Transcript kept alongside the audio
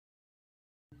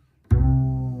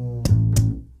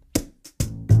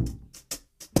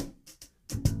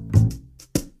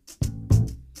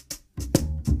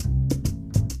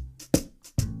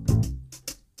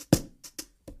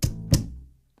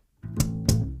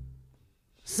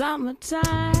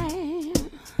Summertime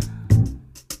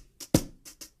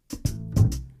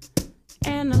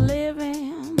and the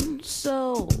living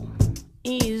so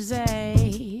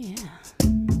easy.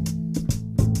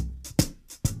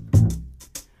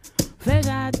 Fish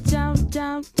I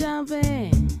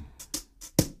jumping,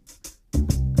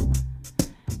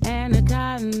 and the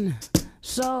cotton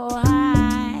so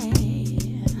high.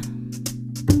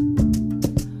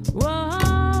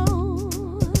 Whoa,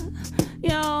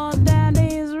 your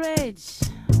daddy's rich,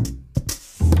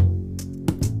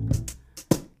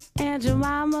 and your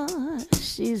mama,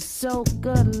 she's so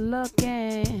good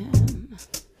looking.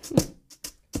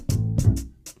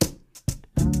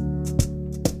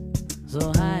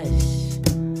 So hush,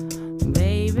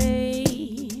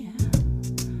 baby,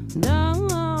 don't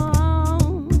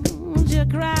you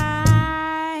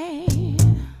cry,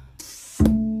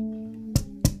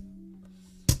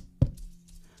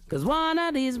 'cause one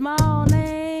of these mornings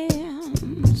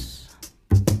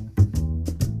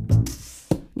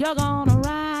you're gonna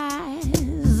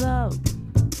rise up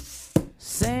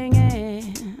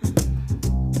singing,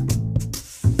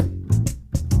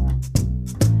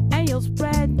 and you'll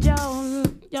spread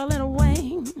your little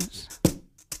wings,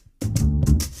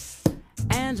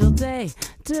 and you'll take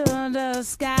to the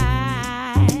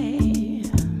sky.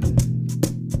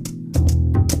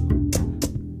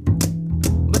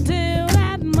 But till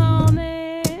that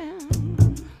morning,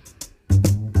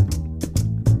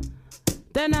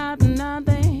 there's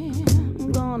nothing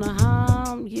gonna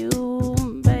harm you,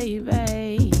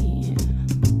 baby.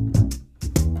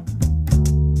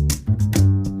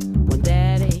 With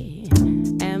daddy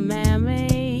and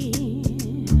mammy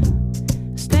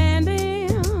standing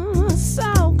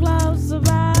so close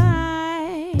by.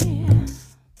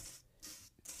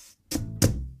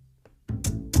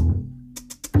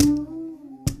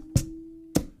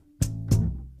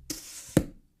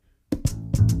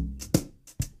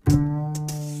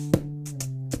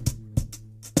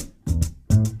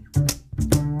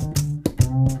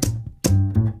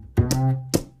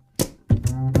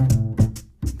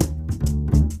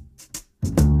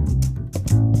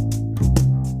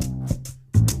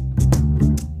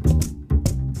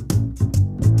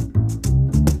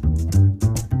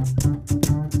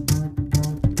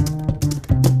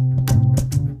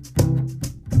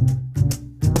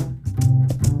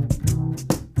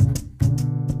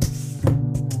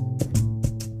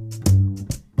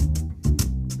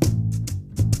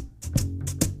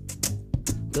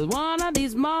 'Cause one of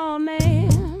these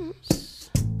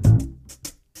mornings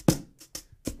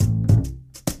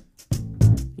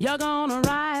you're gonna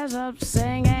rise up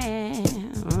singing,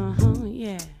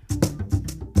 yeah,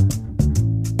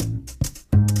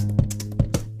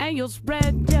 and you'll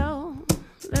spread your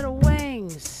little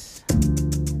wings,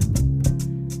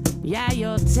 yeah,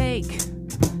 you'll take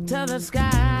to the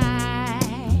sky.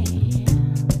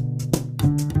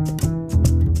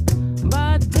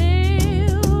 But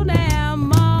till that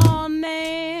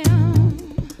morning,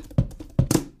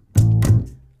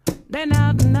 there's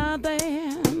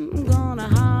nothing gonna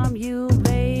harm you,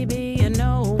 baby.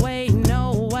 No way,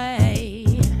 no way.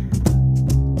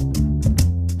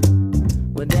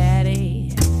 With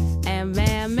daddy and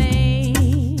mammy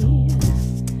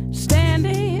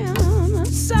standing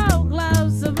so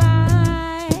close by.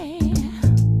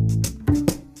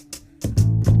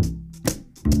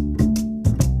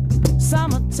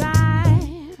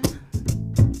 Summertime,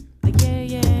 yeah,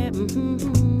 yeah,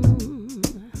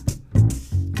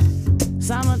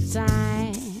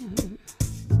 Summertime,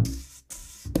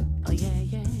 oh yeah,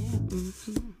 yeah,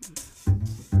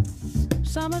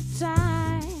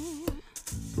 Summertime,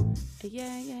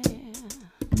 yeah, yeah,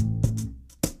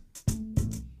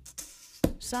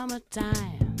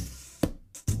 Summertime.